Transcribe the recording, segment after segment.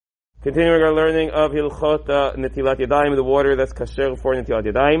Continuing our learning of Hilchot Netilat Yadayim, the water that's kasher for Netilat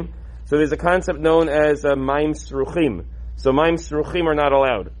Yadayim. So there's a concept known as Maim Sruchim. So Maim Sruchim are not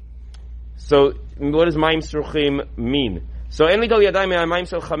allowed. So what does Maim Sruchim mean? So En Lidol Yadayim Maim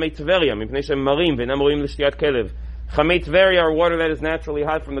Shel Chamei Tveria, Mipnei Shem Marim V'Einam Roim L'Shtiyat Kelev. Chamei Tveria are water that is naturally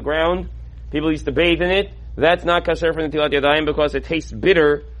hot from the ground. People used to bathe in it. That's not kasher for Netilat Yadayim because it tastes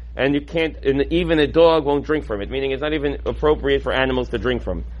bitter and you can't, and even a dog won't drink from it, meaning it's not even appropriate for animals to drink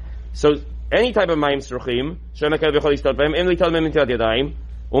from. So any type of mayim sruchim,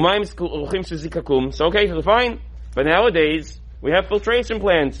 so okay, so fine. But nowadays we have filtration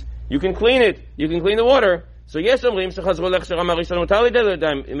plants. You can clean it. You can clean the water. So yes, those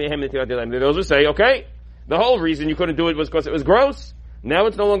who say, okay, the whole reason you couldn't do it was because it was gross. Now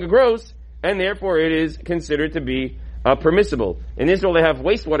it's no longer gross, and therefore it is considered to be permissible. In Israel, they have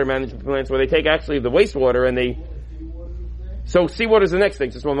wastewater management plants where they take actually the wastewater and they. So seawater is the next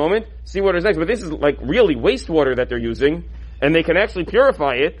thing. Just one moment. Seawater is next, but this is like really wastewater that they're using, and they can actually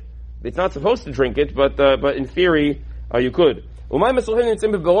purify it. It's not supposed to drink it, but in theory you could. Also, if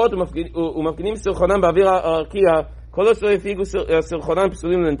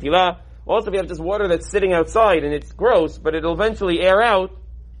you have just water that's sitting outside and it's gross, but it'll eventually air out,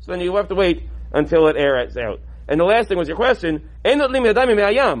 so then you have to wait until it airs out. And the last thing was your question.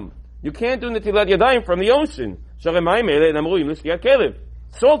 You can't do Netilat Yadayim from the ocean. Salt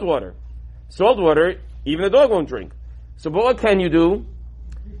water. Salt water, even a dog won't drink. So what can you do?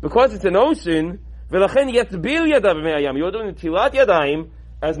 Because it's an ocean, you're doing Netilat Yadayim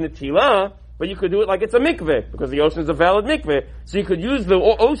as Netilah, but you could do it like it's a mikveh, because the ocean is a valid mikveh. So you could use the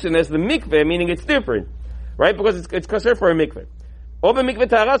ocean as the mikveh, meaning it's different. Right? Because it's kasher for a mikveh.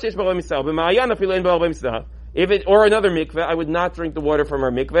 If it, or another mikveh, I would not drink the water from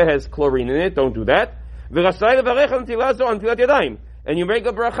our mikveh, has chlorine in it, don't do that. And you make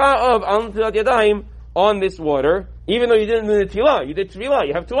a bracha of al netilat yadayim on this water, even though you didn't do netilah, you did tefillah,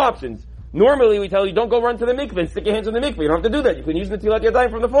 you have two options. Normally we tell you, don't go run to the mikveh and stick your hands in the mikveh, you don't have to do that, you can use netilat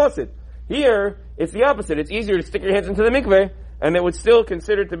yadayim from the faucet. Here, it's the opposite, it's easier to stick your hands into the mikveh, and it would still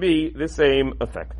consider to be the same effect.